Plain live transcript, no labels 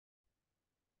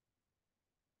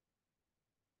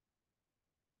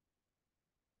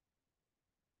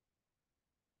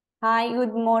Hi,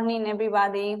 good morning,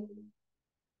 everybody.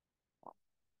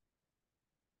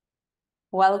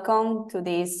 Welcome to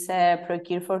this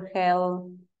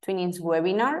Procure4Health Twinnings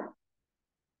webinar.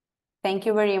 Thank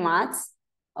you very much,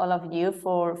 all of you,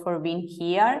 for being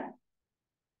here.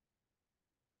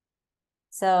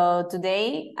 So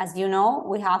today, as you know,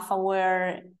 we have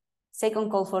our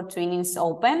second call for Twinnings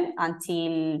open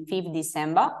until 5th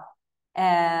December.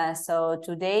 So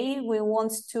today we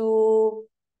want to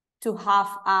have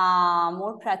a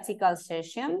more practical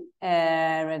session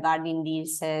regarding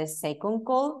this second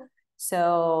call.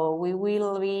 So we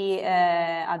will be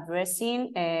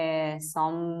addressing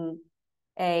some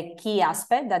key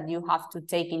aspects that you have to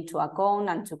take into account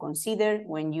and to consider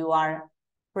when you are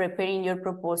preparing your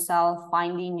proposal,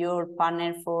 finding your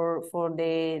partner for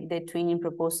the twinning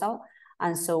proposal,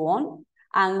 and so on.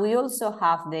 And we also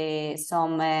have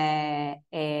some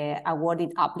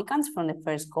awarded applicants from the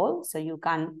first call, so you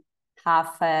can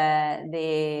have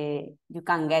you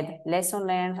can get lesson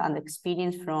learned and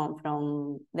experience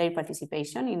from their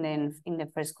participation in the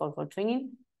first call for twinning.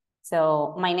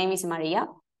 So my name is Maria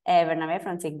Bernabé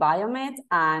from Tech Biomed,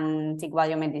 and Tech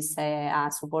Biomed is a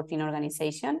supporting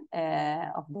organization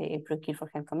of the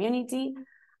Procure4Health community.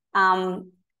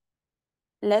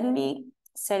 Let me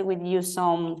share with you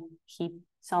some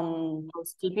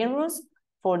housekeeping rules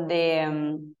for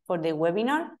the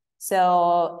webinar.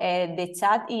 So the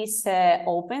chat is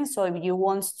open, so if you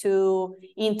want to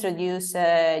introduce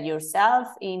yourself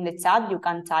in the chat, you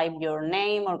can type your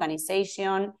name,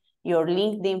 organization, your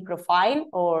LinkedIn profile,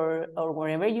 or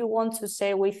wherever you want to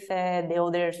share with the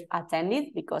others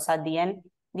attended, because at the end,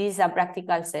 this is a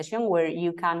practical session where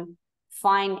you can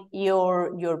find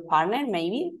your partner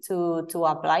maybe to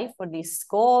apply for this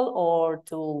call or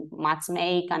to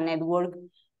matchmake and network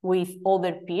with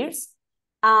other peers.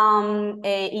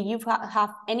 If you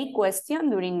have any question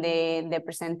during the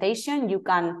presentation, you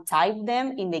can type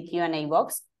them in the Q&A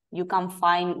box. You can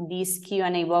find this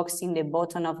Q&A box in the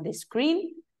bottom of the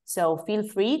screen. So feel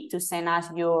free to send us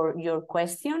your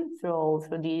question through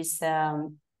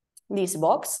this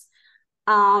box.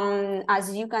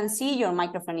 As you can see, your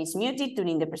microphone is muted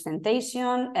during the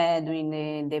presentation, during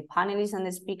the panelists and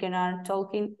the speaker are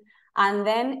talking. And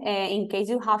then in case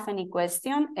you have any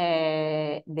question,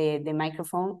 the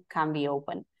microphone can be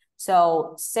open.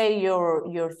 So say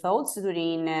your thoughts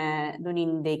during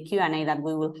the Q&A that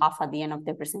we will have at the end of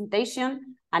the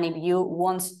presentation. And if you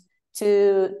want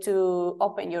to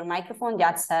open your microphone,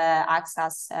 just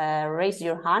raise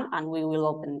your hand and we will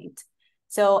open it.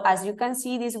 So as you can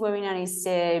see, this webinar is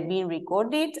being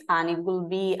recorded and it will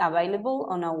be available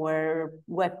on our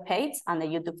webpage and the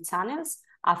YouTube channels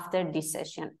after this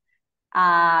session.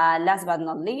 Last but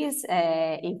not least,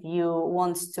 if you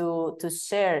want to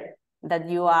share that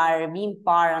you are being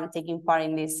part and taking part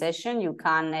in this session, you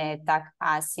can tag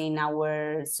us in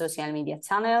our social media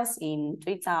channels in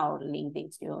Twitter or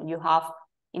LinkedIn. You have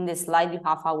in the slide, you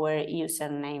have our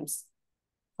usernames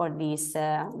for these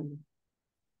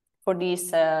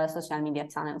social media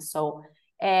channels. So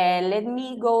let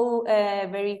me go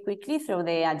very quickly through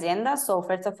the agenda. So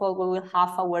first of all, we will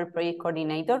have our project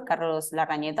coordinator, Carlos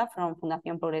Larrañeta from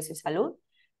Fundación Progreso y Salud.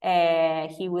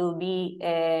 He will be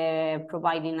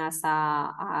providing us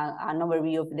an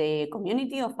overview of the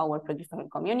community, of our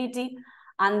Procure4Health community.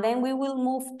 And then we will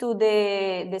move to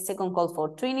the second call for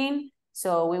training.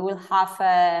 So we will have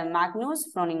Magnus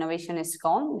from Innovation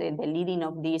SCON, the leading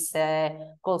of this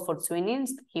call for Twinnings.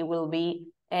 He will be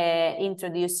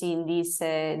introducing this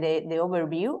the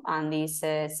overview and this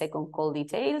second call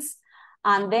details.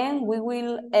 And then we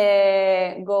will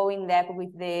go in depth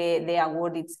with the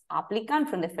awarded applicant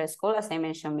from the first call, as I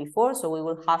mentioned before. So we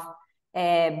will have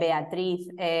Beatriz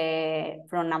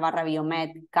from Navarra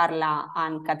Biomed, Carla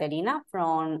and Caterina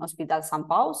from Hospital San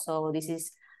Pau. So this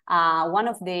is one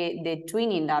of the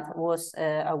twinning that was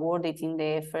awarded in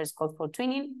the first call for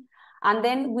twinning. And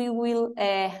then we will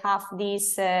have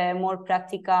this more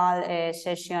practical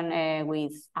session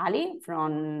with Ali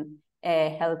from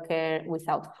Healthcare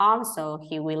Without Harm. So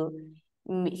he will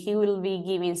be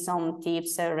giving some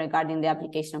tips regarding the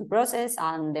application process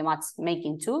and the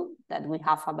matchmaking tool that we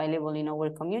have available in our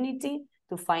community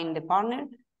to find the partner.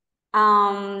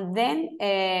 Then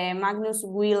Magnus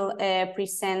will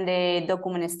present the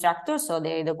document structure, so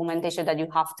the documentation that you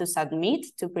have to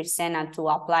submit to present and to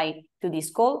apply to this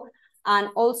call. And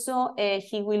also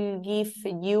he will give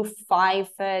you 5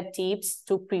 tips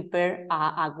to prepare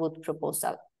a good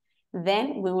proposal.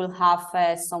 Then we will have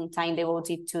some time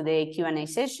devoted to the Q&A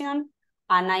session,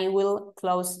 and I will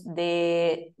close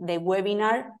the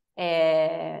webinar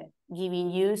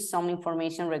giving you some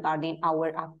information regarding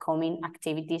our upcoming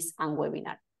activities and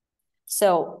webinar.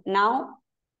 So now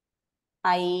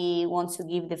I want to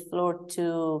give the floor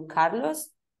to Carlos,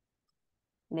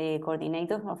 the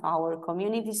coordinator of our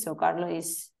community. So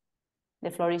Carlos, the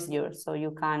floor is yours, so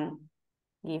you can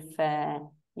give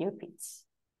your pitch.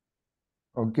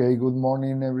 Okay, good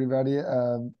morning, everybody.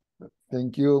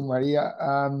 Thank you, Maria.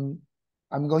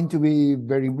 I'm going to be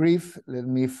very brief. Let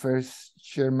me first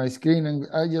share my screen, and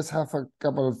I just have a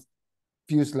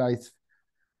few slides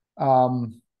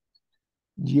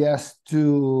just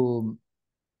to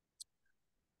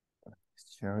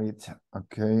share it.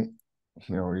 Okay,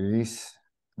 here it is.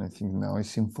 I think now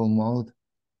it's in full mode.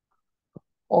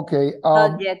 Okay.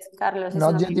 Not yet, Carlos.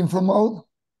 Not yet in full mode?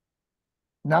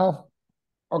 Now?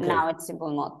 Okay. Now it's in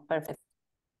full mode. Perfect.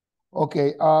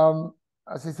 Okay.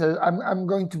 As I said, I'm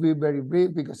going to be very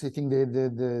brief because I think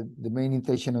the main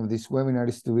intention of this webinar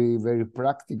is to be very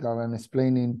practical and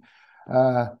explaining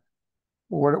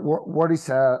what is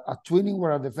a twinning,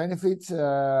 what are the benefits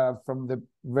from the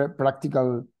very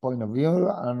practical point of view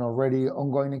and already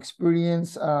ongoing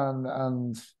experience,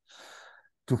 and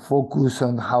to focus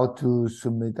on how to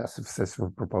submit a successful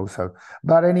proposal.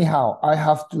 But anyhow, I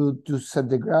have to set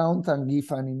the ground and give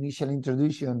an initial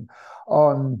introduction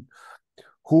on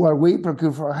who are we,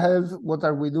 Procure4Health, what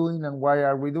are we doing and why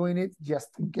are we doing it, just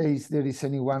in case there is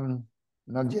anyone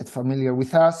not yet familiar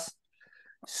with us.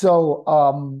 So,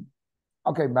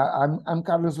 okay, I'm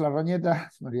Carlos Larrañeta,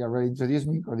 as Maria already introduced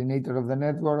me, coordinator of the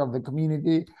network of the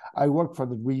community. I work for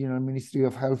the Regional Ministry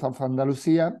of Health of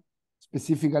Andalusia,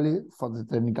 specifically for the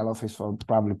Technical Office for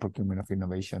Public Procurement of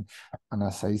Innovation. And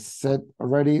as I said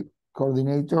already,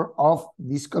 coordinator of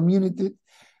this community,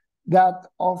 that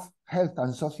of health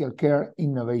and social care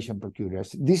innovation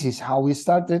procurers. This is how we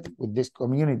started with this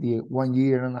community 1.5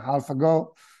 years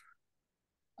ago.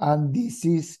 And this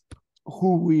is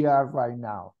who we are right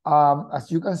now. As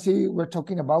you can see, we're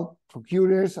talking about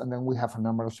procurers, and then we have a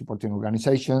number of supporting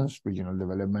organizations, regional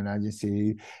development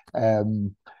agency,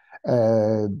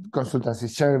 consultancy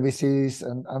services,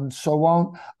 and so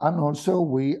on. And also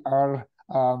we are,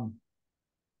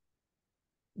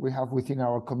 we have within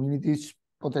our communities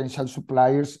potential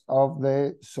suppliers of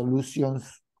the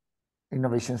solutions,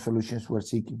 innovation solutions we're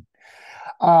seeking.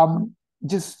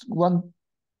 Just one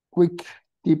quick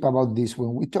tip about this.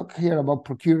 When we talk here about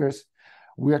procurers,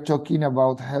 we are talking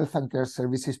about health and care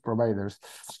services providers.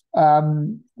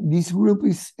 This group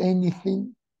is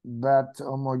anything but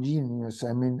homogeneous.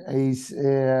 I mean,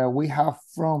 we have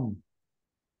from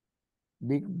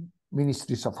big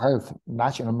ministries of health,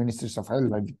 national ministries of health,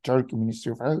 like the Turkey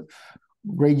Ministry of Health,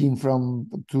 ranging from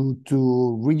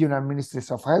to regional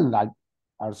ministries of health, like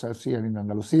ourselves here in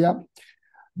Andalusia,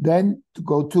 then to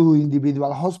go to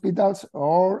individual hospitals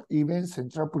or even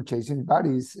central purchasing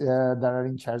bodies that are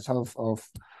in charge of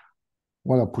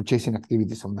purchasing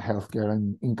activities on the healthcare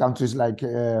in countries like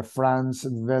France,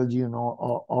 Belgium,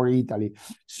 or Italy.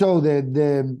 So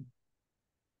the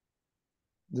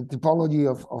typology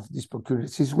of these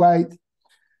procurers is wide,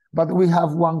 but we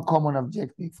have one common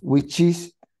objective, which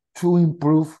is to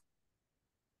improve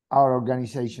our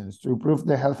organizations, to improve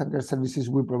the health and care services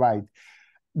we provide.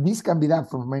 This can be done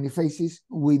from many phases.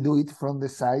 We do it from the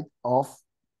side of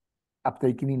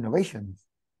uptaking innovation,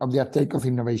 of the uptake of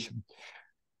innovation.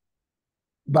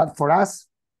 But for us,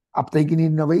 uptaking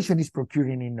innovation is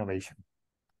procuring innovation.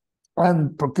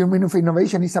 And procurement of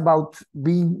innovation is about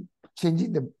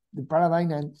changing the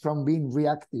paradigm and from being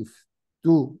reactive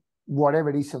to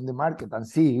whatever is on the market and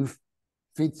see if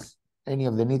fits any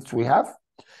of the needs we have,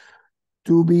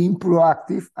 to being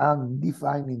proactive and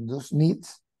defining those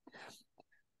needs,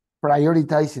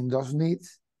 prioritizing those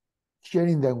needs,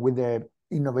 sharing them with the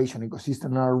innovation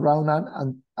ecosystem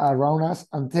around us,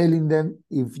 and telling them,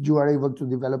 if you are able to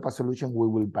develop a solution, we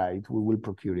will buy it, we will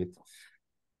procure it.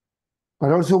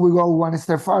 But also we go one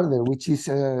step further, which is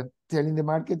telling the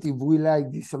market, if we like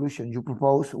the solution you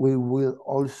propose, we will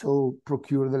also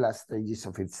procure the last stages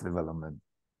of its development.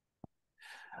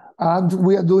 And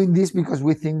we are doing this because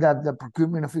we think that the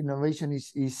procurement of innovation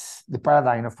is the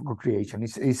paradigm of co-creation.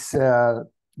 It's a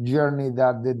journey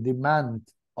that the demand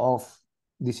of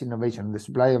this innovation, the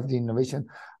supply of the innovation,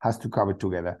 has to cover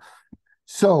together.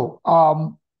 So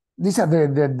these are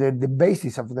the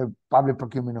basis of the public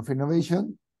procurement of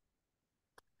innovation.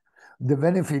 The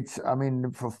benefits, I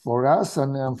mean, for us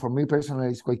and for me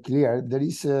personally, is quite clear. There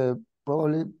is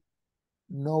probably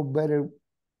no better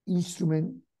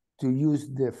instrument to use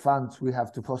the funds we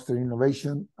have to foster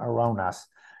innovation around us.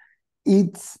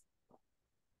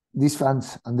 These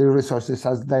funds and the resources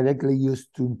are directly used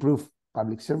to improve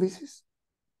public services.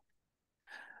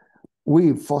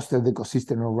 We foster the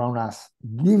ecosystem around us,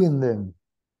 giving them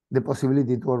the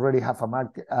possibility to already have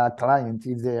a client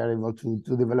if they are able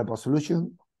to develop a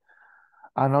solution.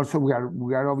 And also we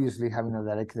are obviously having a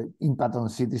direct impact on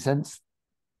citizens.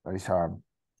 That is our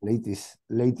latest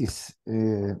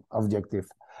objective.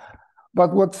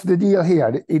 But what's the deal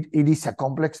here? It is a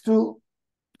complex tool,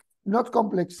 not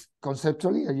complex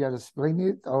conceptually, I just explained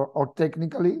it, or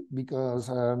technically, because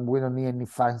we don't need any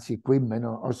fancy equipment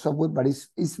or software, but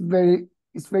it's very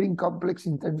complex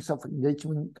in terms of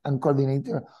engagement and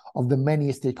coordinator of the many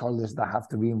stakeholders that have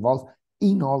to be involved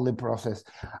in all the process.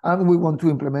 And we want to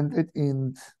implement it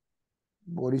in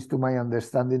what is, to my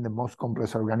understanding, the most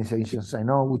complex organizations I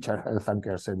know, which are health and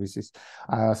care services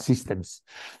systems.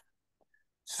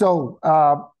 So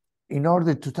in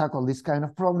order to tackle this kind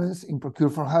of problems in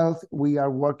Procure4Health, we are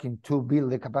working to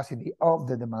build the capacity of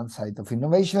the demand side of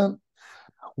innovation.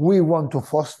 We want to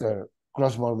foster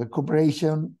cross-border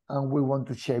cooperation, and we want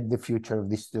to shape the future of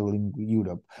this tool in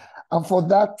Europe. And for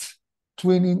that,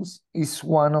 Twinnings is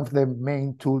one of the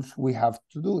main tools we have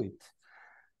to do it.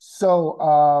 So,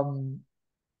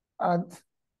 and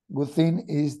good thing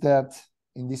is that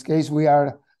in this case, we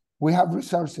have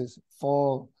resources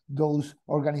for those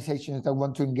organizations that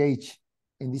want to engage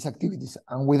in these activities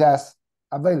and with us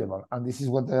available. And this is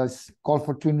what this call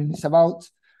for Twinnings is about.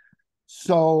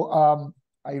 So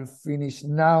I'll finish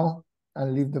now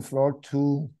and leave the floor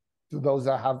to those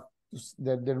that have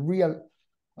the real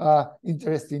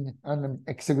interesting and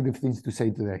executive things to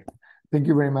say today. Thank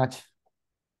you very much.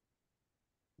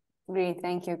 Great,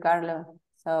 thank you, Carlo.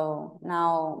 So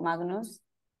now, Magnus,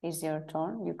 it's your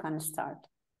turn. You can start.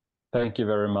 Thank you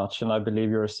very much. And I believe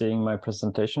you're seeing my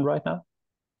presentation right now?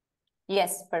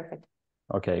 Yes, perfect.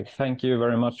 Okay, thank you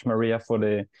very much, Maria,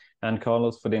 and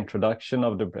Carlos, for the introduction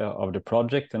of the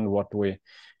project and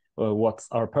what's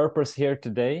our purpose here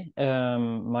today.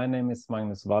 My name is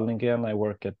Magnus Wallengren. I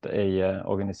work at a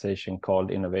organization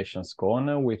called Innovation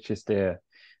Skåne, which is the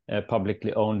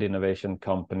publicly owned innovation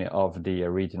company of the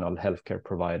regional healthcare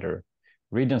provider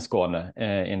Region Skåne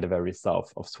in the very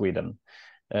south of Sweden.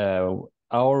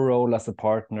 Our role as a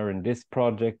partner in this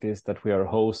project is that we are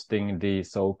hosting the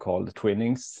so-called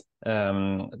Twinnings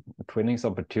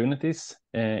opportunities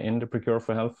in the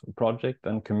Procure4Health project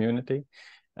and community.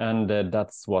 And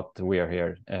that's what we are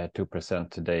here to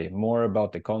present today. More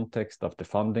about the context of the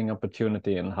funding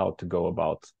opportunity and how to go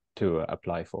about to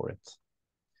apply for it.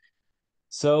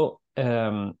 So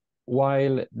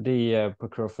while the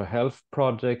Procure4Health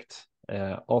project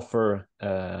offer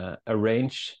a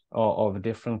range of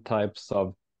different types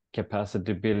of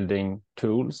capacity building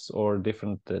tools or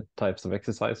different types of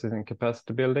exercises in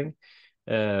capacity building,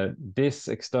 this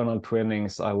external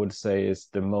Twinnings, I would say, is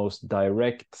the most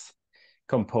direct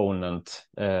component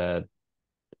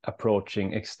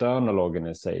approaching external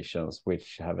organizations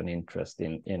which have an interest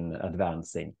in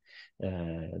advancing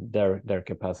their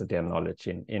capacity and knowledge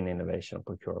in innovation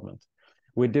procurement.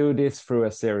 We do this through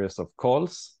a series of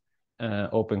calls,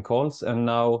 open calls, and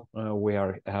now we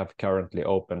have currently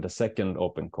opened a second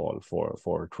open call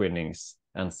for Twinnings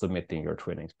and submitting your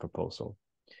Twinnings proposal.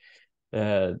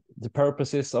 The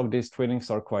purposes of these Twinnings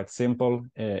are quite simple.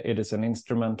 It is an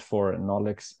instrument for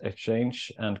knowledge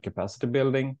exchange and capacity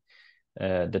building.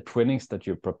 The Twinnings that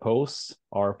you propose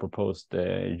are proposed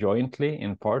jointly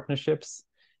in partnerships,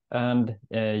 and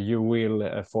you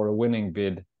will, for a winning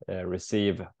bid,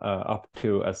 receive up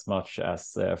to as much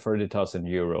as 30,000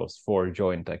 euros for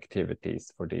joint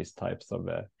activities for these types of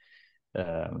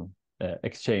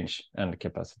exchange and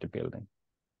capacity building.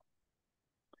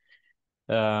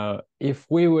 If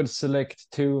we would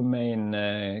select two main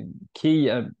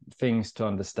key things to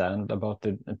understand about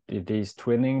these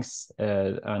Twinnings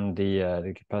and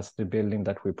the capacity building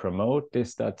that we promote,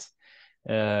 is that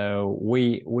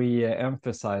we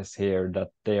emphasize here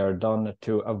that they are done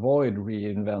to avoid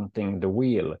reinventing the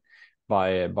wheel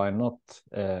by not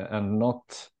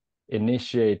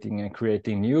initiating and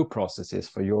creating new processes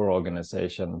for your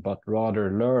organization, but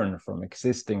rather learn from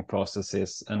existing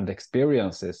processes and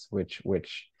experiences which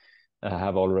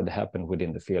have already happened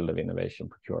within the field of innovation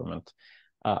procurement.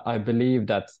 I believe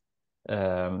that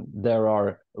there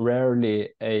are rarely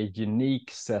a unique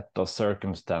set of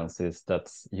circumstances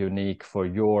that's unique for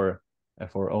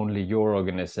only your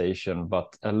organization,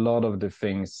 but a lot of the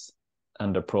things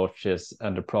and approaches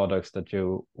and the products that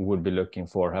you would be looking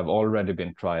for have already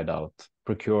been tried out,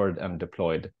 procured and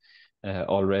deployed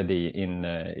already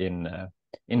in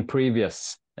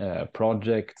previous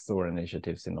projects or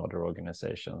initiatives in other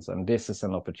organizations. And this is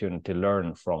an opportunity to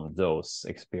learn from those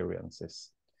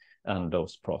experiences and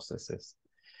those processes.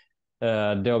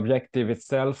 The objective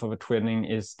itself of a twinning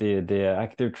is the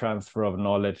active transfer of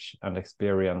knowledge and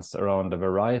experience around a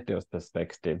variety of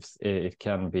perspectives. It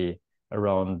can be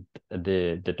around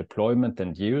the deployment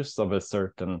and use of a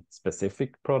certain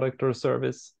specific product or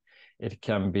service. It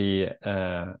can be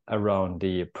around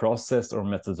the process or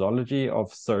methodology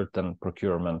of certain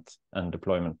procurement and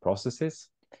deployment processes.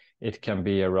 It can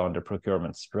be around the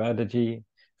procurement strategy,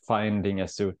 finding a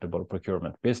suitable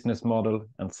procurement business model,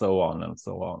 and so on and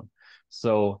so on.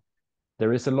 So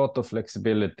there is a lot of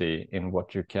flexibility in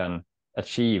what you can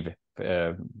achieve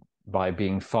by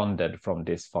being funded from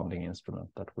this funding instrument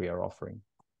that we are offering.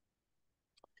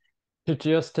 To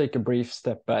just take a brief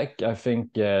step back, I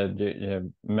think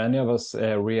many of us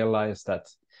realize that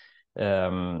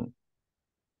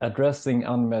addressing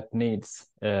unmet needs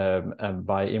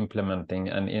by implementing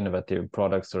an innovative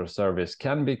products or service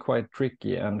can be quite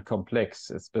tricky and complex,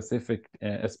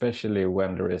 especially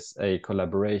when there is a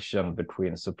collaboration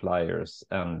between suppliers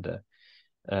and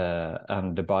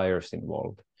the buyers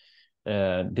involved.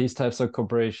 These types of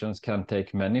cooperations can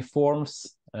take many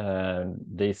forms.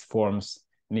 These forms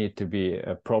need to be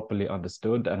properly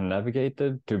understood and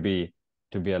navigated to be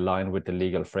aligned with the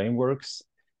legal frameworks.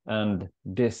 And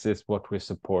this is what we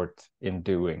support in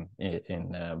doing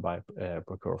by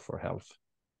Procure4Health.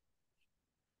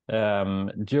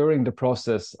 During the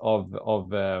process of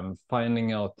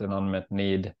finding out an unmet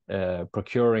need,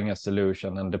 procuring a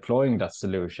solution and deploying that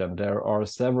solution, there are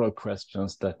several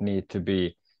questions that need to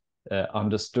be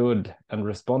understood and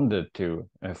responded to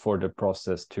for the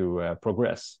process to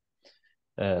progress.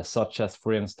 Such as,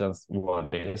 for instance,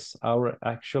 what is our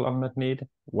actual unmet need?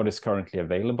 What is currently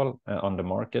available on the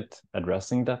market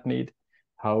addressing that need?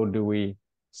 How do we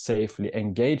safely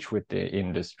engage with the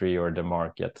industry or the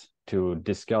market to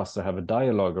discuss or have a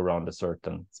dialogue around a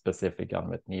certain specific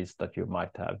unmet needs that you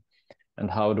might have?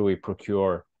 And how do we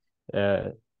procure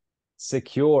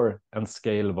secure and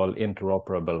scalable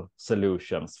interoperable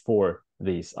solutions for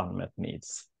these unmet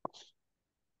needs?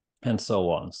 And so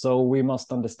on. So we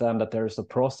must understand that there is a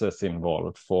process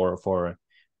involved for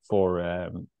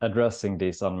addressing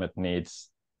these unmet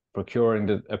needs, procuring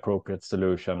the appropriate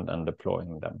solution and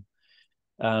deploying them.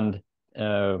 And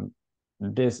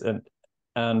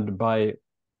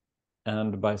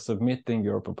by submitting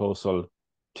your proposal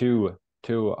to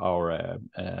our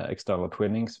external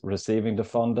twinnings, receiving the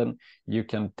funding, you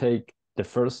can take the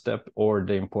first step or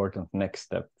the important next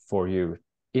step for you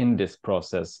in this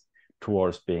process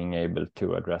towards being able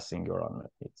to addressing your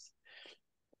unmet needs.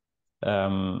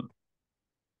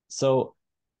 So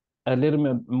a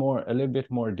little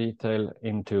bit more detail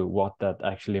into what that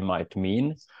actually might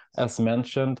mean. As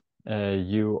mentioned,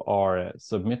 you are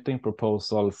submitting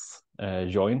proposals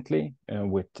jointly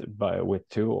with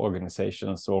two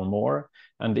organizations or more,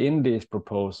 and in these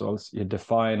proposals you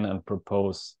define and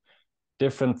propose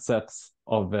different sets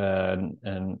of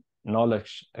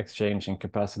knowledge exchange and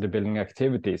capacity building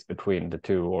activities between the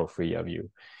two or three of you.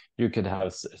 You could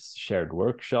have shared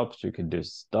workshops, you could do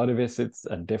study visits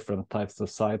at different types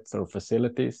of sites or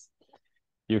facilities.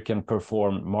 You can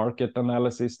perform market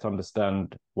analysis to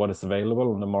understand what is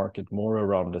available on the market more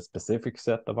around a specific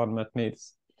set of unmet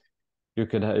needs. You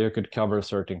could cover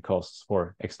certain costs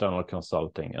for external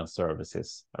consulting and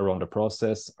services around the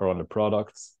process, around the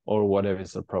products, or whatever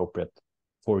is appropriate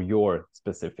for your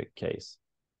specific case.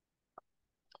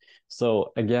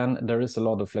 So again, there is a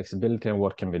lot of flexibility in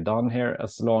what can be done here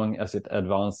as long as it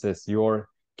advances your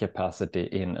capacity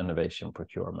in innovation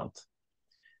procurement.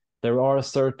 There are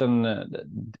certain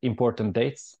important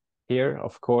dates here,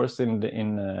 of course, in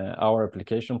our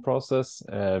application process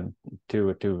to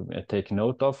take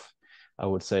note of. I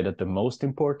would say that the most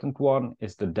important one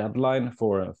is the deadline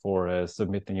for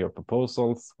submitting your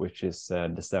proposals, which is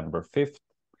December 5th.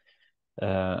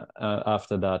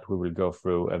 After that, we will go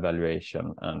through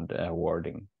evaluation and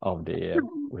awarding of the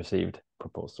received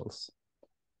proposals.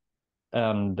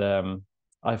 And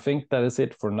I think that is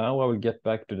it for now. I will get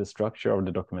back to the structure of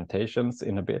the documentations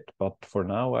in a bit, but for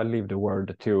now I leave the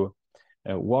word to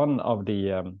one of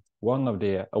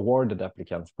the awarded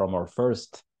applicants from our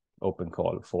first open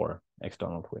call for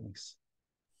external twinnings.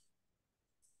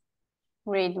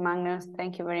 Great, Magnus.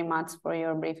 Thank you very much for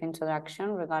your brief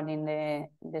introduction regarding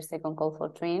the second call for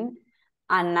twin.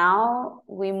 And now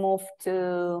we move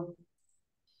to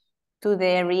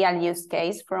the real use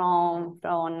case from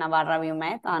Navarra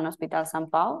Biomed and Hospital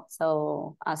Sant Pau.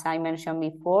 So as I mentioned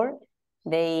before,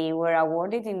 they were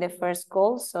awarded in the first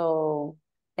call. So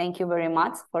thank you very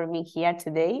much for being here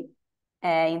today,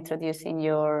 introducing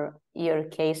your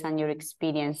case and your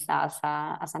experience as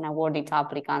an awarded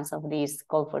applicant of this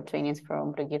call for trainings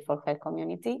from Procure4Health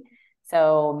community.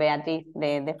 So Beatriz,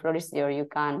 the floor is yours. You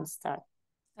can start.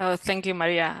 Oh, thank you,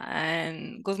 Maria,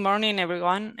 and good morning,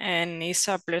 everyone. And it's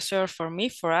a pleasure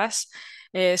for us,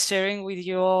 sharing with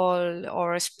you all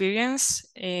our experience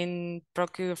in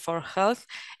Procure4Health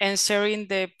and sharing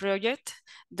the project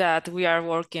that we are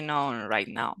working on right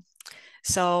now.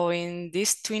 So in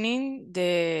this twinning,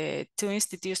 the two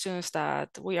institutions that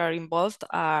we are involved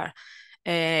are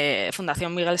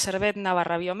Fundación Miguel Servet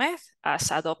Navarra Biomed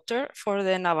as a doctor for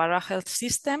the Navarra health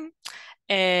system,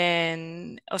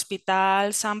 and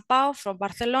Hospital Sant Pau from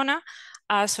Barcelona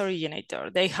as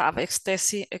originator. They have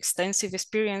extensive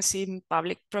experience in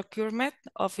public procurement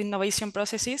of innovation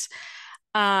processes.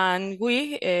 And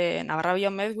we, Navarra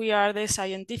Biomed, we are the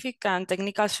scientific and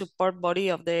technical support body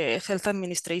of the Health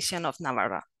Administration of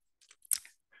Navarra.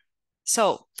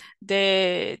 So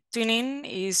the twinning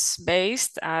is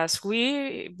based as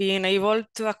we being able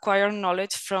to acquire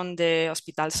knowledge from the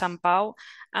Hospital Sant Pau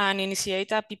and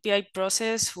initiate a PPI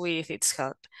process with its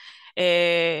help.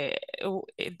 The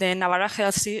Navarra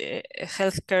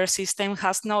healthcare system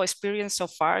has no experience so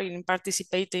far in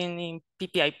participating in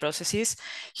PPI processes.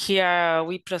 Here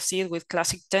we proceed with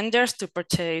classic tenders to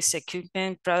purchase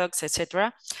equipment, products,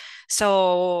 etc.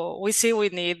 So we see we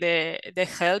need the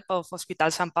help of Hospital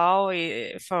Sant Pau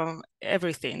from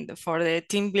everything, for the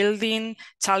team building,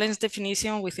 challenge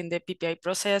definition within the PPI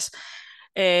process,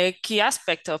 key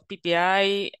aspect of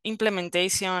PPI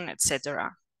implementation,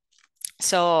 etc.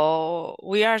 So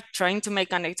we are trying to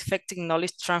make an effective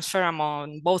knowledge transfer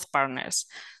among both partners.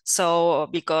 So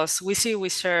because we see we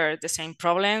share the same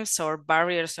problems or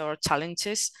barriers or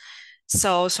challenges,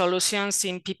 so solutions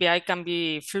in PPI can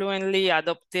be fluently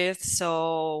adopted.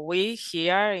 So we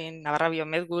here in Navarra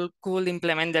Biomed could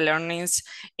implement the learnings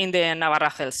in the Navarra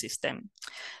health system.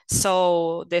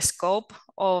 So the scope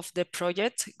of the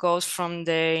project goes from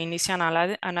the initial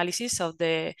analysis of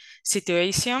the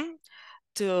situation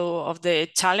of the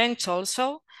challenge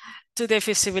also to the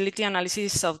feasibility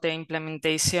analysis of the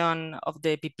implementation of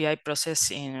the PPI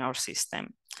process in our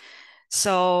system.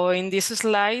 So in this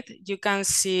slide, you can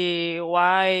see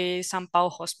why Sant Pau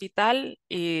Hospital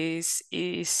is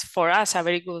for us a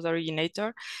very good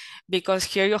originator, because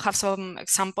here you have some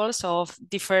examples of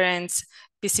different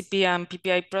PCP and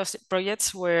PPI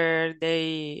projects where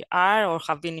they are or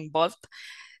have been involved.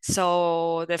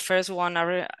 So the first one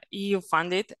are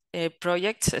EU-funded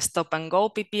projects, Stop and Go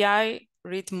PPI,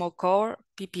 Ritmo Core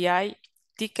PPI,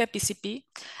 TICE PCP,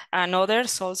 and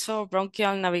others also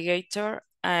Bronchial Navigator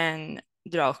and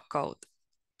Drug Code.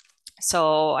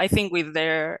 So I think with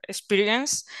their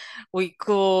experience, we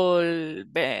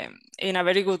could, in a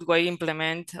very good way,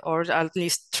 implement or at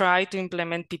least try to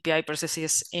implement PPI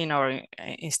processes in our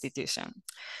institution.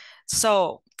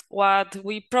 So what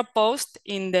we proposed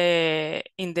in the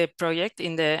project,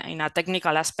 in a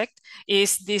technical aspect,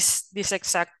 is this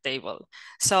exact table.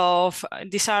 So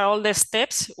these are all the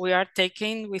steps we are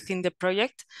taking within the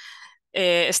project,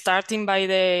 starting by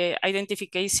the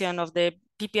identification of the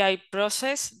PPI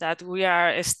process that we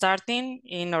are starting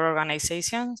in our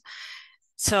organizations.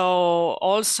 So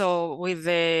also with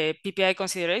the PPI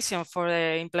consideration for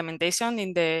the implementation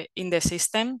in the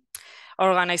system,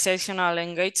 organizational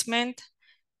engagement,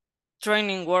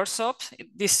 training workshops.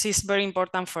 This is very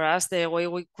important for us, the way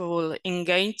we could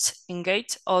engage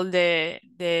all the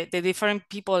different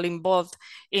people involved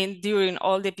during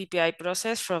all the PPI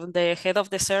process, from the head of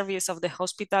the service of the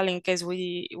hospital in case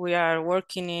we are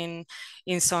working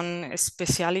in some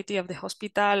specialty of the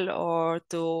hospital, or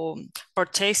to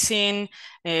purchasing.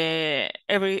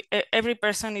 Every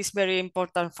person is very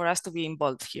important for us to be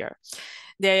involved here.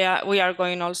 We are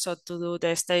going also to do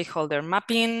the stakeholder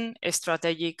mapping,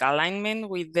 strategic alignment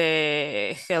with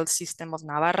the health system of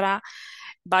Navarra,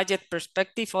 budget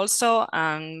perspective also,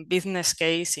 and business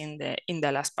case in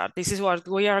the last part. This is what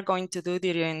we are going to do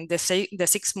during the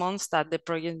 6 months that the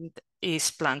project is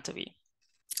planned to be.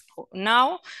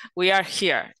 Now we are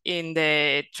here in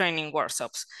the training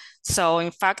workshops. So in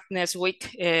fact, next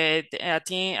week,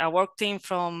 a work team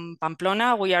from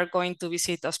Pamplona, we are going to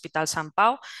visit Hospital Sant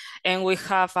Pau, and we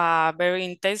have a very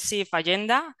intensive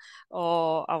agenda,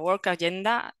 or a work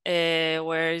agenda,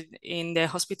 where in the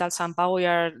Hospital Sant Pau we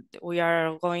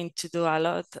are going to do a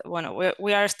lot. Well,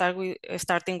 we are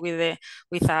starting with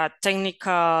a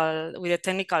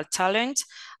technical challenge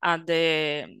at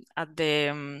the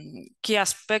key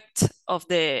aspect of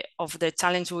the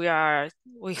challenge we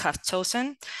have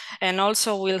chosen, and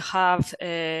also we'll have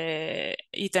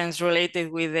items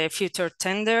related with the future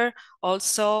tender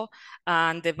also,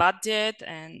 and the budget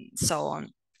and so on.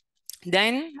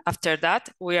 Then after that,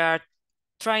 we are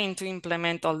trying to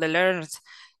implement all the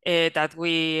that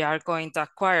we are going to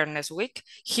acquire next week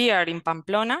here in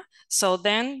Pamplona. So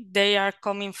then they are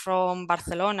coming from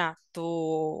Barcelona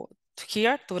to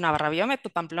here to Navarra Biomed, to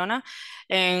Pamplona,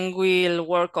 and we'll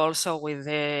work also with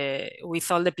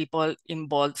all the people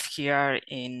involved here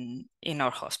in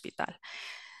our hospital.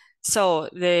 So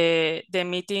the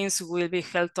meetings will be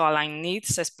held to align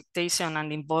needs, expectation,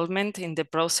 and involvement in the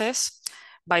process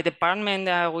by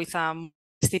department with a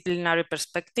disciplinary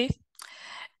perspective.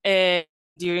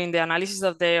 During the analysis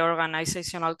of the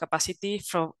organizational capacity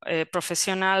from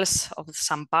professionals of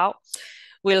SAMPAO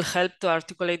will help to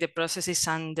articulate the processes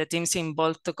and the teams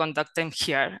involved to conduct them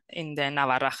here in the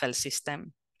Navarra health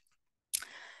system.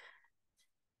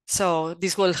 So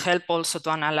this will help also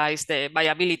to analyze the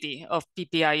viability of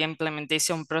PPI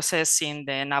implementation process in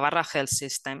the Navarra health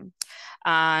system.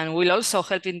 And will also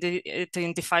help to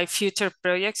identify future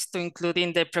projects to include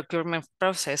in the procurement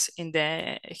process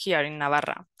here in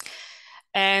Navarra.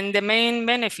 And the main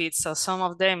benefits of some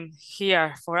of them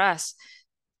here for us,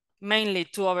 mainly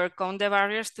to overcome the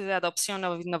barriers to the adoption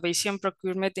of innovation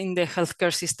procurement in the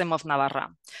healthcare system of Navarra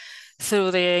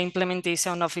through the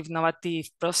implementation of innovative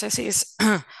processes,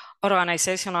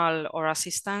 organizational or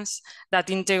assistance that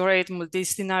integrate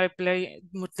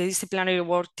multidisciplinary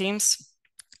work teams,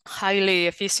 highly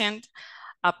efficient,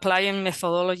 applying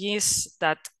methodologies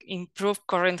that improve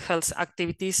current health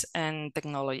activities and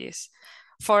technologies.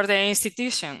 For the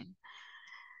institution,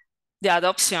 the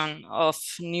adoption of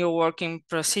new working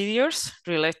procedures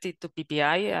related to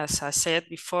PPI, as I said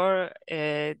before,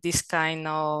 this kind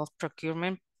of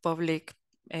procurement, public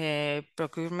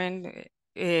procurement,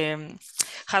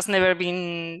 has never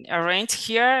been arranged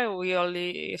here. We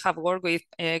only have worked with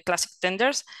classic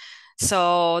tenders.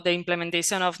 So the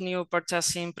implementation of new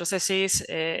purchasing processes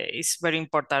is very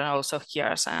important also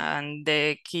here. And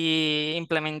the key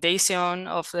implementation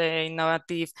of the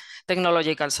innovative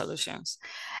technological solutions.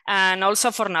 And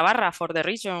also for Navarra, for the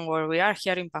region where we are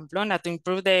here in Pamplona, to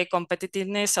improve the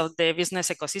competitiveness of the business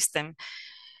ecosystem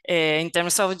in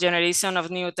terms of generation of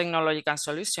new technological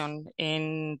solutions,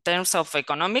 in terms of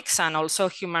economics and also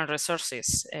human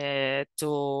resources,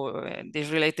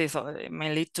 this related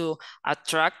mainly to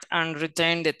attract and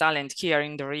retain the talent here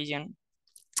in the region.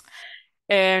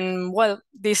 And well,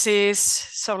 this is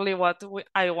certainly what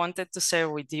I wanted to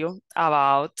share with you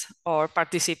about our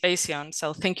participation.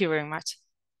 So thank you very much.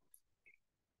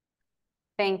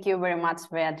 Thank you very much,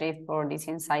 Beatriz, for this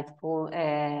insightful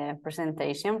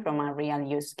presentation from a real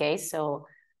use case. So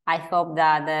I hope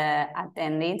that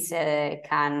attendees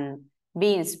can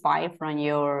be inspired from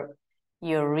your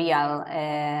real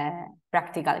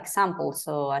practical example.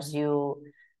 So as you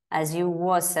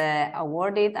was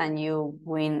awarded and you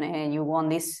won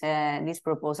this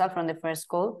proposal from the first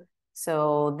call.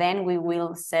 So then we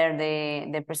will share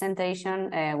the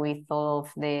presentation with all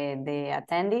of the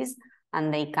attendees,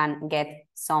 and they can get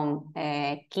some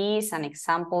keys and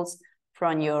examples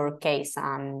from your case.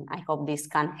 And I hope this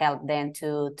can help them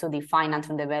to define and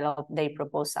to develop their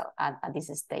proposal at this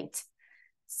stage.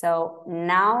 So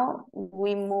now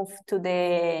we move to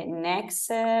the next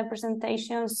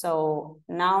presentation. So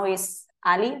now is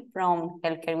Ali from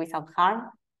Healthcare Without Harm,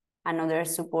 another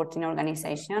supporting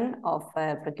organization of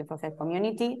Procure4Health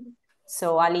community.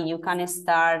 So Ali, you can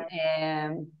start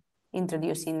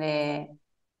introducing the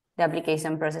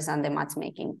application process and the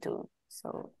matchmaking tool.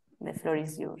 So the floor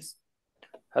is yours.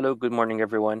 Hello, good morning,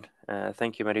 everyone.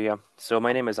 Thank you, Maria. So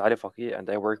my name is Ali Faqih, and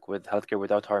I work with Healthcare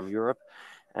Without Harm Europe.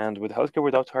 And with Healthcare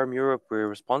Without Harm Europe, we're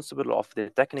responsible of the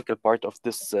technical part of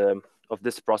this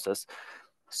process.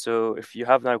 So if you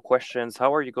have now questions,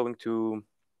 how are you going to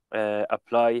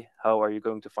apply? How are you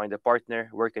going to find a partner?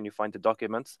 Where can you find the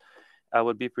documents? I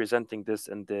will be presenting this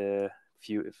in the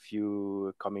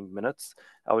few coming minutes.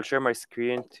 I will share my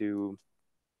screen to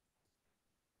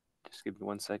just give me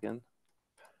 1 second.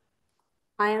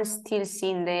 I am still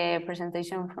seeing the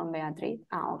presentation from Beatriz.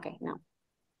 Okay, now.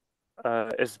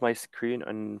 Is my screen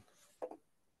on?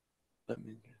 Let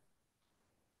me.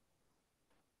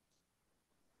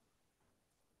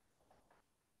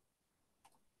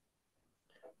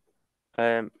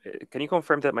 Can you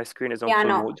confirm that my screen is on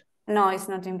full mode? No, it's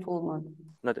not in full mode.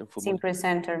 Not in full mode. It's in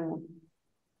presenter mode.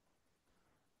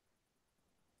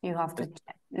 You have to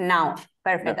check. Now,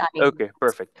 perfect. No. Okay,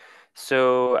 perfect.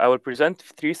 So I will present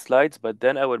 3 slides, but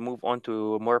then I will move on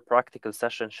to a more practical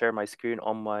session, share my screen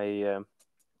on my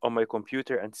on my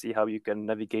computer and see how you can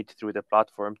navigate through the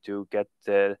platform to get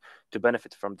to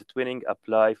benefit from the twinning,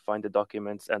 apply, find the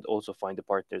documents, and also find the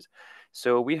partners.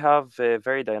 So we have a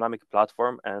very dynamic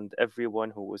platform, and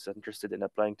everyone who is interested in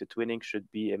applying to twinning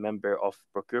should be a member of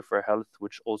Procure4Health,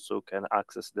 which also can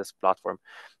access this platform.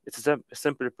 It's a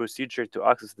simple procedure to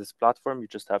access this platform. You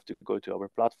just have to go to our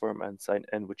platform and sign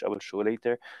in, which I will show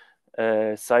later.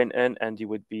 Sign in, and you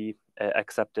would be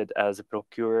accepted as a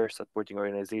procurer, supporting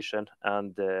organization,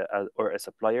 and or a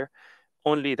supplier.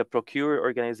 Only the procurer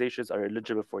organizations are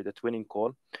eligible for the twinning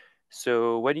call.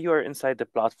 So when you are inside the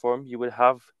platform, you will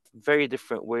have very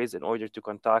different ways in order to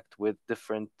contact with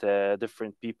different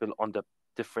people on the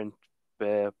different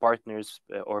partners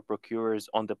or procurers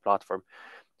on the platform.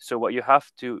 So what you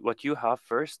have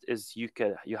first is you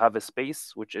have a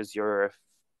space, which is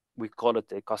we call it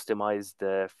a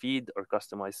customized feed or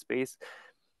customized space,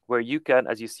 where you can,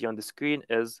 as you see on the screen,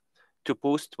 is to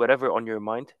post whatever on your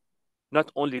mind, not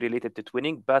only related to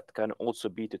twinning, but can also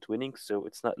be to twinning. So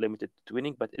it's not limited to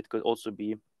twinning, but it could also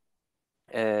be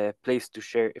a place to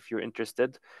share if you're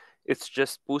interested. It's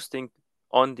just posting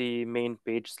on the main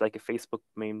page, it's like a Facebook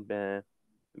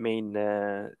main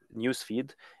news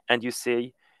feed, and you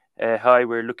say, hi,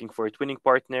 we're looking for a twinning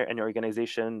partner, and your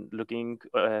organization looking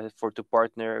for to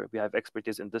partner. We have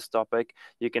expertise in this topic.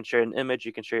 You can share an image,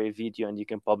 you can share a video, and you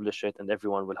can publish it, and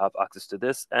everyone will have access to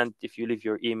this. And if you leave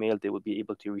your email, they will be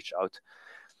able to reach out.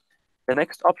 The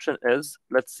next option is,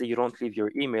 let's say you don't leave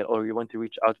your email or you want to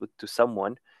reach out to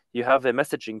someone, you have a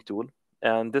messaging tool.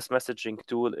 And this messaging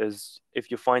tool is, if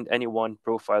you find anyone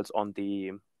profiles on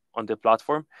the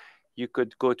platform, you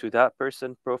could go to that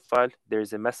person profile.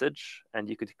 There's a message, and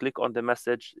you could click on the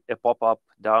message. A pop-up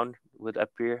down would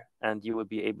appear, and you will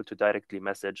be able to directly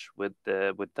message with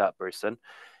that person.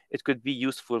 It could be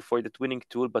useful for the twinning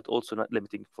tool, but also not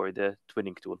limiting for the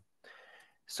twinning tool.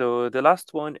 So the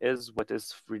last one is what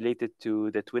is related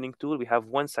to the twinning tool. We have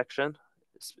one section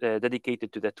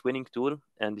dedicated to the twinning tool.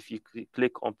 And if you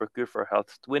click on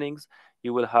Procure4Health Twinnings,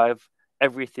 you will have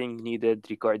everything needed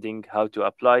regarding how to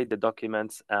apply the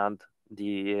documents and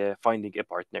the finding a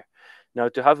partner. Now,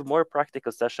 to have a more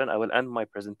practical session, I will end my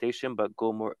presentation, but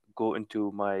go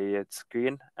into my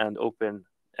screen and open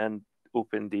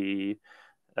the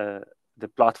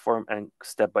platform, and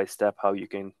step by step how you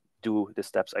can do the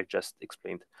steps I just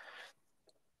explained.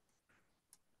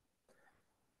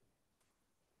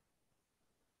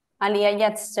 Ali, I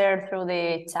just shared through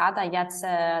the chat, I just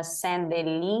sent the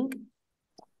link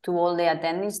to all the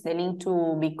attendees, the link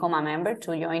to become a member,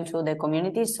 to join to the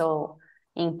community. So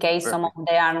in case some of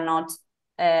them are not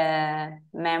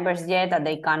members yet, that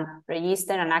they can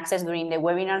register and access during the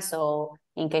webinar. So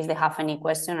in case they have any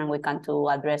question, and we can to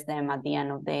address them at the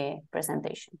end of the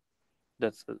presentation.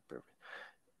 That's perfect.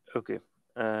 Okay.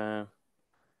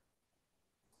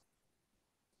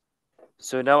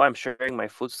 So now I'm sharing my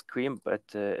full screen, but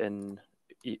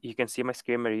you can see my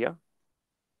screen, Maria?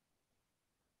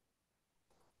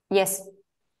 Yes.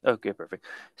 Okay, perfect.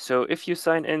 So if you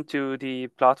sign into the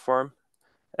platform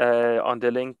on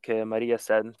the link Maria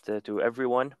sent to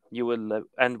everyone, you will,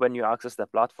 and when you access the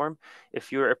platform, if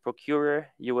you're a procurer,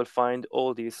 you will find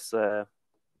all these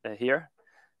here,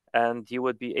 and you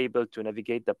would be able to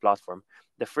navigate the platform.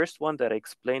 The first one that I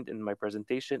explained in my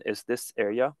presentation is this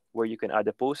area where you can add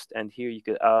a post, and here you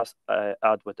can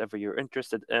add whatever you're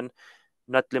interested in,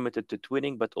 not limited to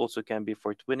twinning, but also can be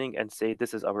for twinning, and say,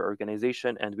 this is our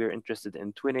organization and we're interested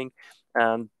in twinning,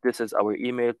 and this is our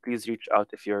email. Please reach out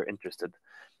if you're interested.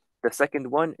 The second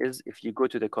one is if you go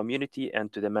to the community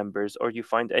and to the members, or you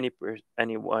find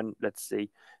anyone, let's say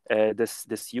this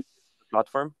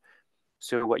platform.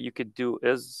 So what you could do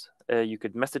is you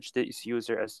could message this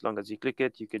user. As long as you click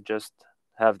it, you could just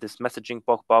have this messaging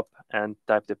pop up and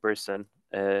type the person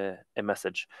a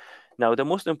message. Now, the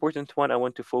most important one I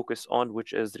want to focus on,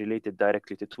 which is related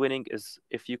directly to twinning, is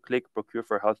if you click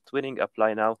Procure4Health Twinning,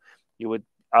 apply now, you would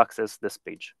access this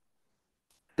page.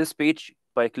 This page,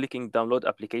 by clicking download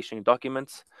application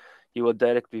documents, you will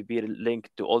directly be linked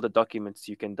to all the documents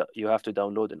you have to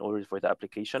download in order for the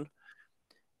application.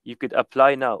 You could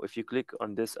apply now. If you click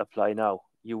on this apply now,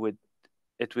 it would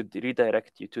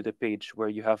redirect you to the page where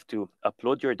you have to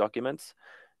upload your documents.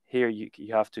 Here you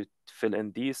have to fill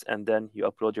in these, and then you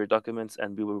upload your documents,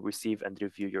 and we will receive and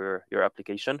review your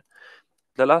application.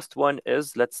 The last one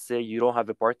is, let's say you don't have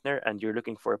a partner and you're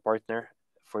looking for a partner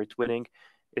for twinning.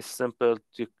 It's simple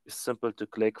to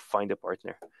click find a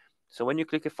partner. So when you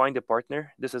click find a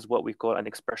partner, this is what we call an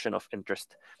expression of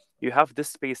interest. you have this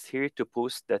space here to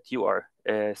post that you are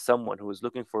someone who is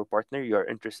looking for a partner, you are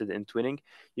interested in twinning.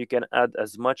 You can add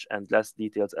as much and less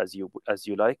details as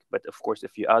you like, but of course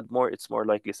if you add more, it's more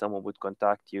likely someone would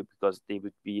contact you because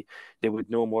they would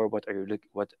know more what are you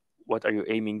what are you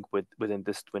aiming within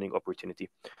this twinning opportunity.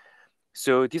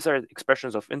 So these are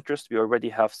expressions of interest. We already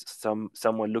have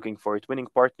someone looking for a twinning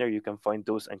partner. You can find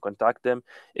those and contact them.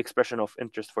 Expression of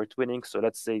interest for twinning. So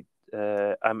let's say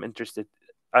I'm interested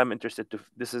to,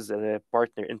 this is a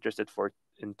partner interested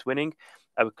in twinning.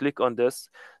 I will click on this.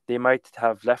 They might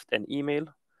have left an email.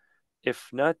 If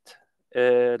not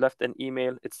left an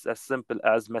email, it's as simple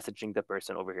as messaging the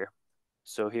person over here.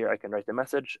 So here I can write a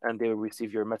message and they will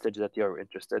receive your message that you are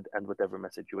interested and whatever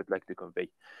message you would like to convey.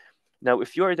 Now,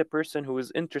 if you are the person who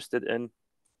is interested in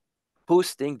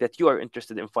posting that you are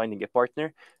interested in finding a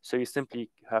partner, so you simply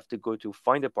have to go to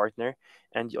find a partner,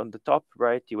 and on the top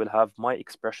right, you will have my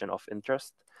expression of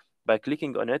interest. By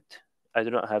clicking on it, I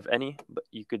do not have any, but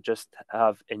you could just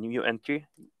have a new entry,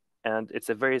 and it's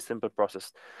a very simple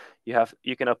process.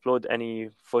 You can upload any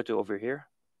photo over here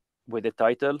with a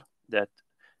title that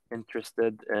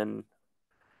interested in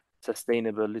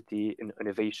sustainability, in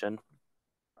innovation,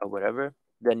 or whatever.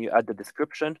 Then you add the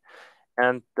description.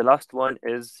 And the last one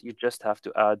is you just have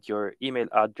to add your email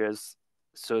address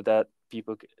so that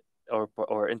people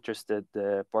or interested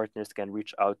partners can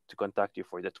reach out to contact you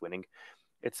for the twinning.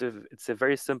 It's a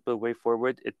very simple way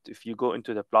forward. If you go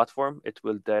into the platform, it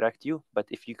will direct you. But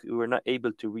if you were not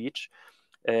able to reach,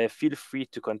 feel free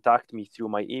to contact me through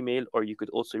my email, or you could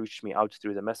also reach me out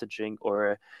through the messaging,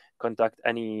 or contact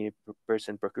any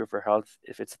person, Procure4Health.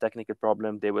 If it's a technical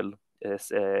problem, they will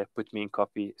put me in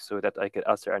copy so that I could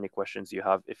answer any questions you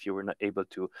have if you were not able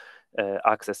to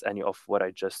access any of what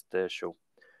I just showed.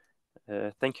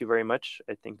 Thank you very much.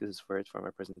 I think this is for it for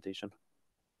my presentation.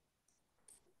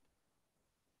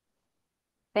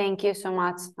 Thank you so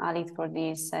much, Ali, for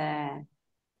this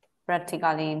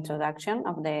practical introduction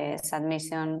of the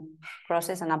submission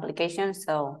process and application.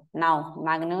 So now,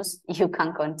 Magnus, you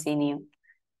can continue.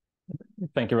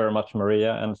 Thank you very much,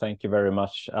 Maria, and thank you very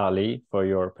much, Ali, for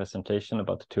your presentation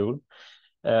about the tool.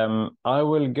 I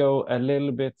will go a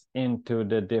little bit into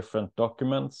the different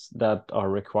documents that are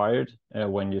required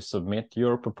when you submit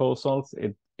your proposals.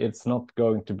 It's not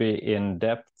going to be in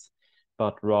depth,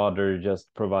 but rather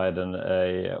just provide an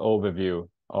overview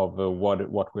of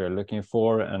what we are looking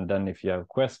for. And then if you have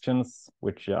questions,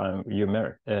 which you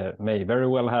may very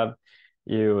well have,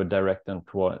 you direct them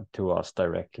to us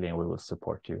directly and we will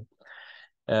support you.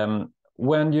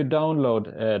 When you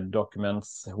download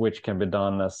documents, which can be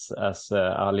done as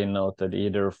Ali noted,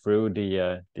 either through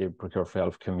the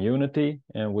Procure4Health community,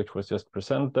 which was just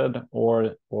presented,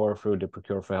 or through the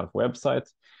Procure4Health website,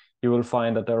 you will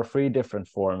find that there are 3 different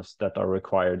forms that are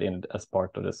required as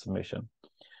part of the submission.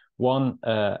 One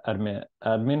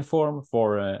admin form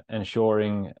for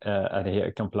ensuring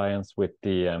compliance with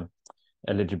the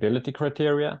eligibility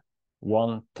criteria.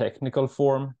 One technical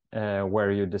form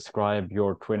where you describe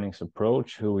your Twinnings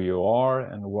approach, who you are,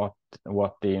 and what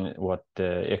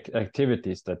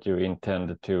activities that you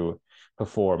intend to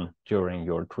perform during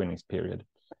your Twinnings period.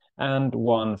 And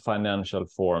one financial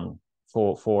form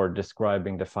for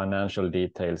describing the financial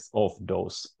details of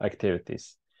those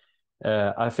activities.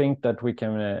 I think that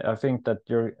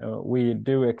we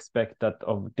do expect that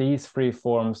of these 3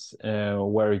 forms,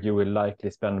 where you will likely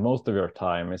spend most of your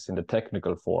time is in the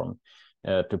technical form,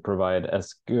 to provide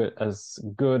as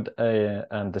good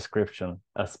a description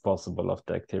as possible of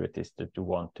the activities that you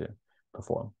want to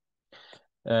perform.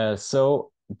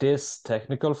 So this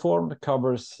technical form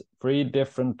covers 3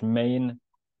 different main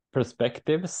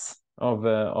perspectives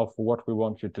of what we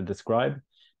want you to describe.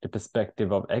 The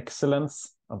perspective of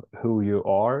excellence, of who you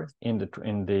are in the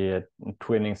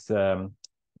Twinnings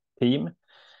team,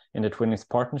 in the Twinnings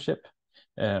partnership.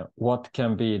 What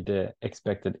can be the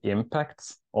expected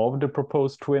impacts of the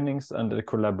proposed Twinnings and the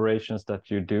collaborations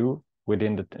that you do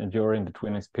during the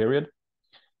Twinnings period.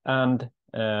 And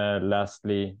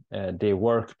lastly, the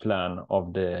work plan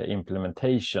of the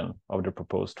implementation of the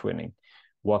proposed twinning.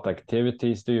 What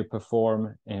activities do you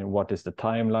perform, and what is the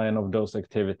timeline of those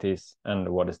activities, and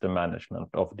what is the management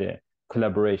of the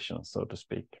collaboration, so to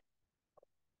speak.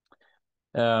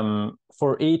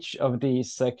 For each of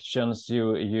these sections,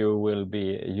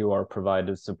 you are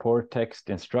provided support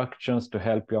text instructions to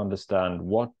help you understand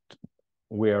what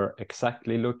we're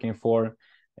exactly looking for,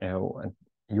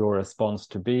 your response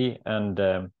to be, and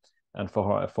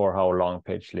for how long,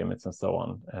 page limits, and so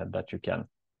on, that you can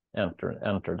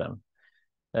enter them.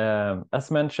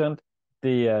 As mentioned,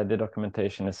 the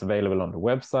documentation is available on the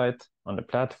website, on the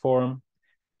platform.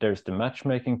 there's the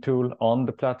matchmaking tool on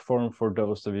the platform for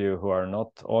those of you who are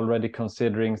not already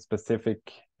considering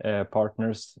specific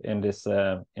partners in this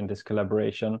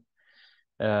collaboration.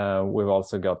 We've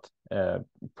also got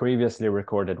previously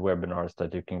recorded webinars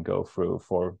that you can go through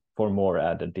for more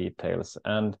added details.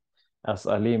 And as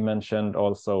Ali mentioned,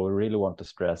 also we really want to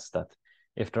stress that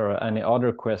if there are any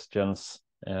other questions,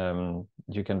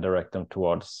 you can direct them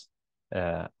towards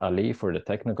Ali for the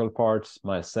technical parts,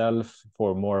 myself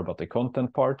for more about the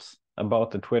content parts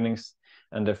about the Twinnings.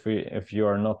 And if you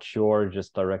are not sure,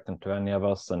 just direct them to any of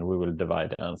us and we will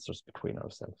divide the answers between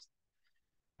ourselves.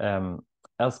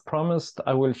 As promised,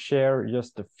 I will share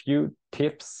just a few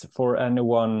tips for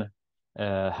anyone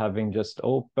having just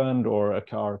opened or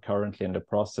are currently in the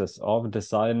process of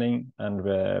designing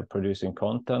and producing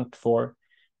content for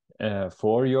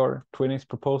your Twinnings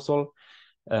proposal,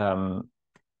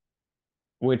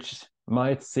 which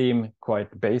might seem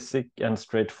quite basic and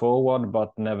straightforward,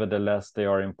 but nevertheless they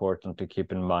are important to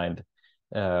keep in mind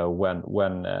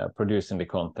when producing the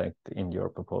content in your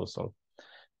proposal.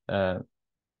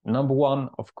 Number one,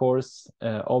 of course,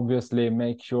 obviously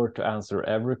make sure to answer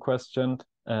every question,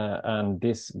 and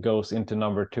this goes into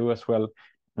number two as well.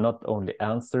 Not only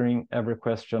answering every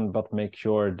question, but make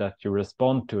sure that you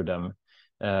respond to them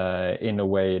in a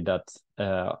way that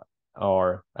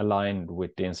are aligned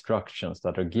with the instructions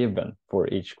that are given for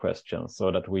each question,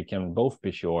 so that we can both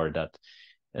be sure that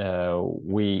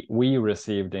we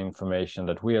receive the information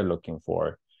that we are looking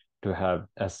for to have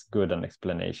as good an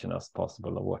explanation as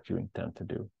possible of what you intend to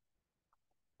do.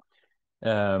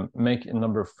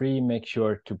 Number three, make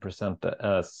sure to present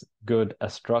as good a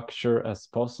structure as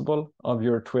possible of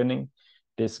your twinning.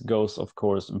 This goes, of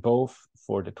course, both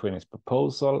for the Twinnings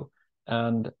proposal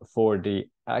and for the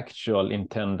actual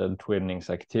intended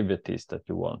Twinnings activities that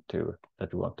you want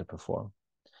to perform.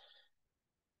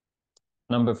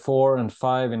 Number 4 and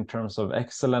 5, in terms of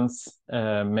excellence,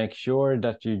 make sure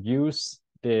that you use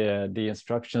the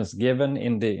instructions given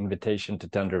in the invitation to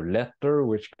tender letter,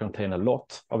 which contain a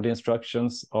lot of the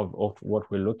instructions of what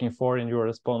we're looking for in your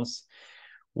response.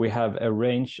 We have a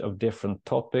range of different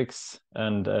topics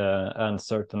and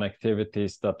certain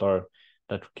activities that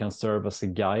can serve as a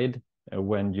guide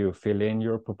when you fill in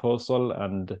your proposal,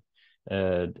 and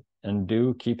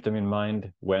do keep them in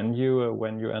mind when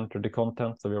you enter the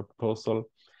contents of your proposal.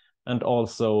 And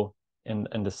also in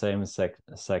the same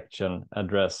section,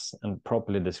 address and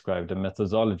properly describe the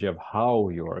methodology of how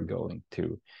you are going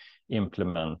to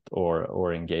implement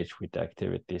or engage with the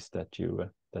activities that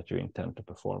you intend to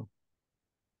perform.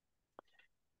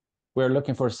 We're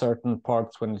looking for certain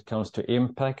parts when it comes to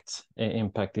impact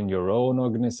in your own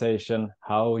organization,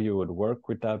 how you would work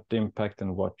with that impact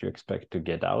and what you expect to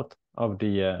get out of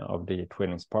the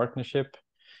Twinnings partnership.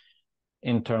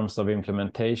 In terms of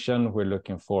implementation, we're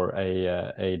looking for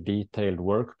a detailed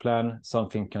work plan,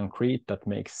 something concrete that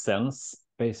makes sense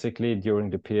basically during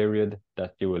the period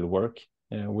that you will work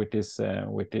with this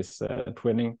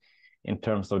twinning, in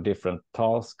terms of different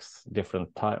tasks, different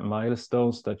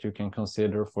milestones that you can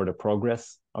consider for the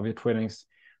progress of your Twinnings.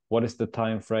 What is the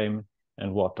time frame,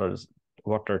 and what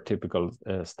are typical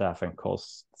staff and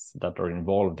costs that are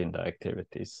involved in the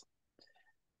activities?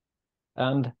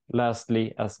 And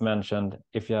lastly, as mentioned,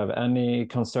 if you have any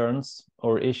concerns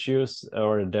or issues,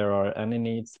 or there are any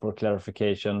needs for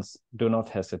clarifications, do not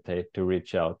hesitate to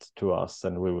reach out to us,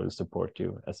 and we will support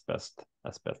you as best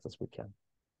as we can.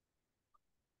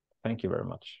 Thank you very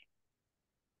much.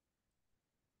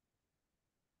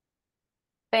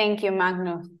 Thank you,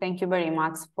 Magnus. Thank you very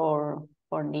much for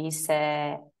these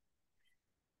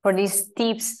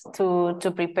tips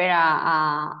to prepare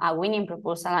a winning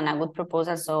proposal and a good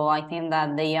proposal. So I think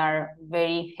that they are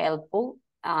very helpful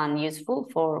and useful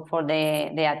for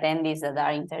the attendees that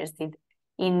are interested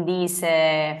in this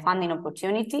funding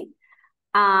opportunity.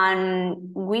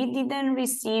 And we didn't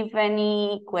receive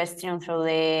any question through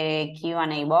the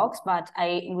Q&A box, but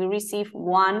we received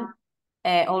one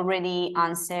already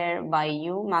answered by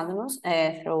you, Magnus,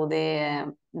 through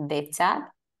the chat.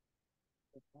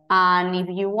 And if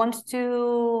you want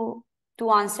to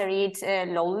answer it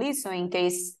loudly, so in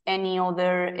case any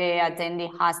other attendee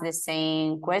has the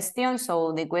same question.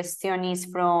 So the question is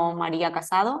from Maria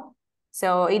Casado.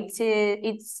 So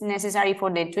it's necessary for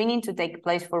the twinning to take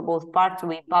place for both parts to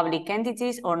be public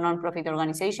entities or non-profit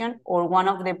organization, or one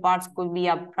of the parts could be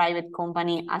a private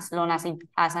company as long as it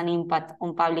has an impact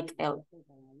on public health.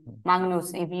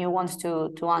 Magnus, if you want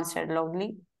to answer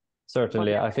loudly.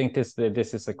 Certainly, I think this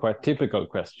is a quite typical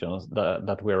question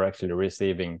that we're actually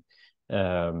receiving,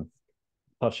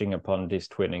 touching upon these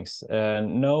twinnings.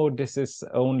 No, this is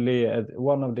only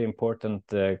one of the important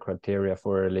criteria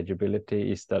for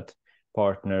eligibility is that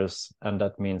partners, and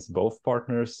that means both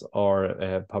partners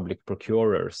are public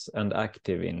procurers and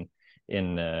active in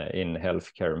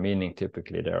healthcare, meaning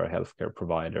typically they are healthcare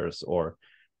providers or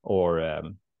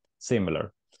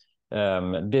similar.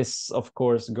 This, of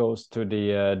course, goes to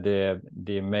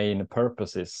the main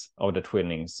purposes of the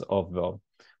Twinnings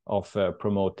of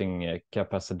promoting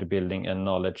capacity building and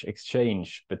knowledge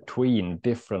exchange between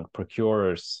different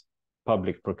procurers,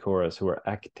 public procurers who are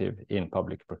active in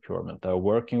public procurement, that are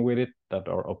working with it, that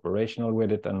are operational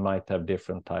with it, and might have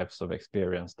different types of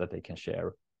experience that they can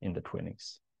share in the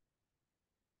Twinnings.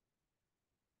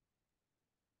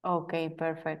 Okay,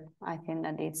 perfect. I think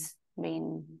that it's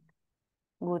been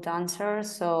good answer.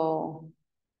 So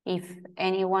if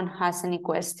anyone has any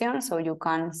questions, so you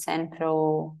can send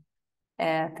through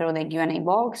the Q&A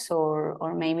box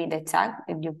or maybe the chat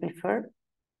if you prefer.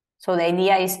 So the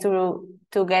idea is to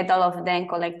get all of them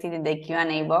collected in the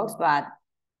Q&A box, but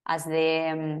as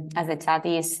the chat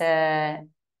is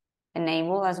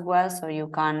enabled as well, so you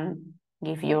can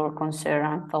give your concern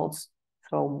and thoughts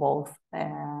through both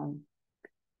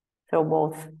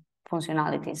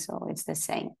functionalities. So it's the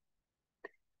same.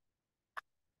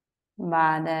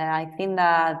 But I think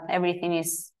that everything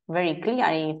is very clear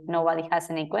if nobody has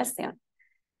any question.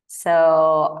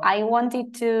 So I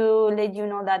wanted to let you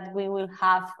know that we will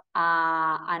have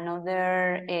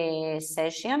another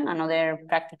session, another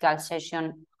practical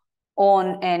session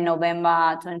on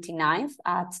November 29th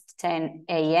at 10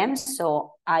 a.m.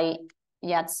 So I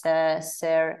just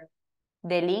share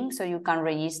the link so you can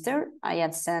register. I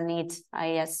just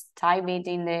type it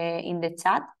in the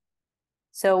chat.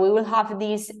 So we will have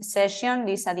this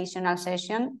additional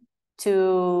session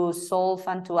to solve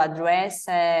and to address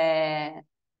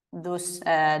those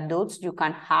doubts you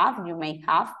may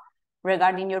have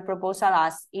regarding your proposal,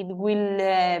 as it will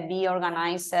be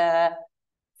organized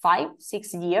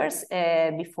 5-6 years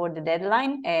before the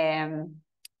deadline.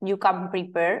 You can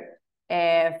prepare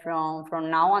from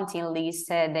now until this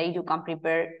day. You can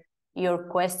prepare your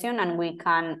question and we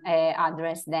can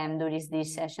address them during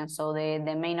this session. So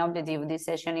the main objective of this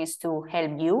session is to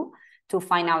help you to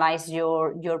finalize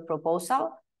your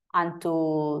proposal and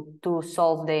to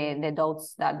solve the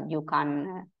doubts that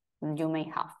you may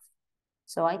have.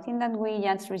 So I think that we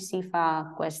just received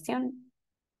a question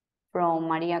from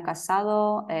Maria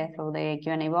Casado through the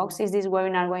Q&A box. Is this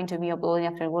webinar going to be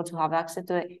uploaded afterwards to have access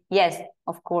to it? Yes,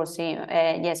 of course.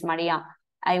 Yes, Maria.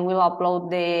 I will upload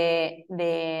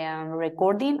the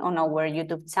recording on our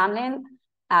YouTube channel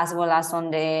as well as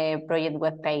on the project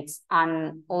webpage.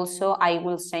 And also I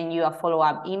will send you a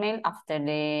follow-up email after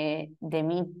the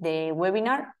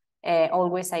webinar.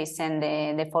 Always I send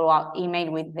the follow-up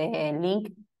email with the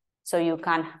link so you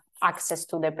can access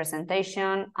to the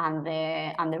presentation and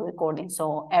the recording.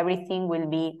 So everything will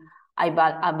be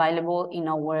available in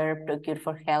our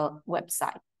Procure4Health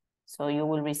website. So you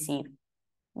will receive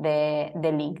the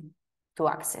link to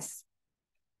access.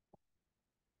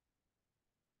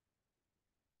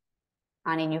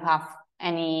 And if you have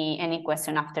any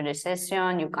question after the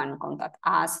session, you can contact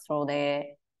us through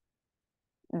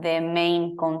the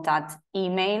main contact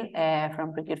email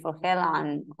from Procure4Health,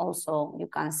 and also you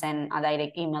can send a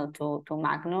direct email to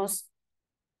Magnus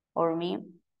or me.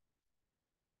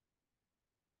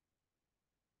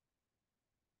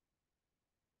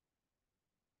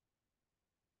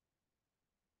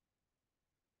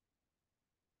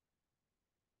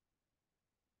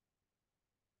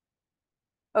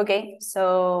 Okay,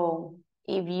 so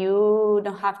if you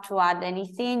don't have to add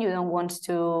anything, you don't want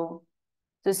to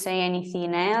say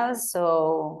anything else,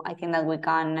 so I think that we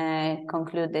can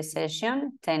conclude the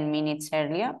session 10 minutes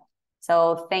earlier.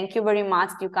 So thank you very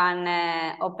much. You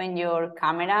can open your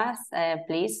cameras,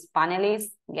 please,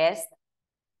 panelists, guests,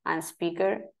 and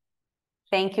speaker.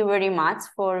 Thank you very much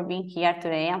for being here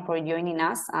today and for joining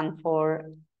us and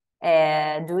for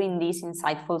doing this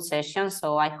insightful session.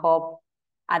 So I hope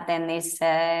attendees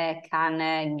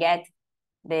can get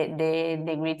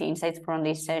the great insights from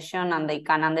this session, and they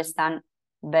can understand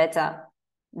better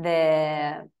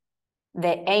the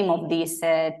aim of these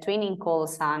twinning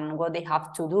calls and what they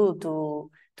have to do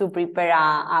to prepare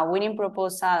a winning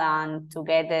proposal and to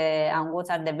get and what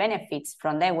are the benefits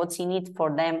from them, what's in it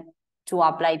for them to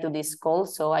apply to this call.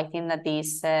 So I think that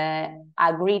is a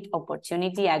great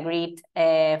opportunity, a great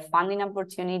funding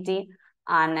opportunity,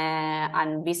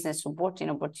 and business supporting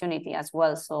opportunity as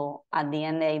well. So at the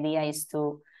end, the idea is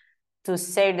to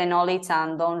share the knowledge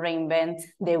and don't reinvent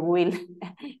the wheel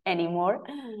anymore,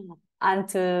 and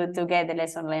to get the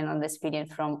lesson learned and the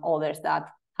experience from others that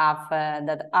have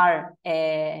that are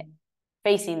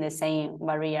facing the same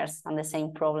barriers and the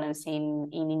same problems in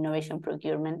innovation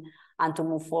procurement, and to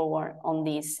move forward on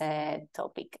this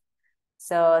topic.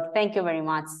 So thank you very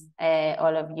much,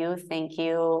 all of you. Thank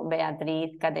you,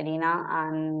 Beatriz, Caterina,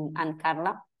 and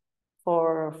Carla,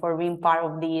 for being part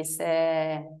of this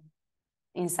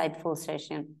insightful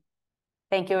session.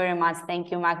 Thank you very much.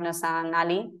 Thank you, Magnus and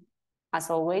Ali. As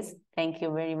always, thank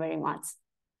you very, very much.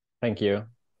 Thank you.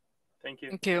 Thank you.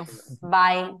 Thank you.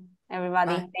 Bye,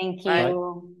 everybody. Bye. Thank Bye.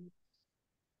 you.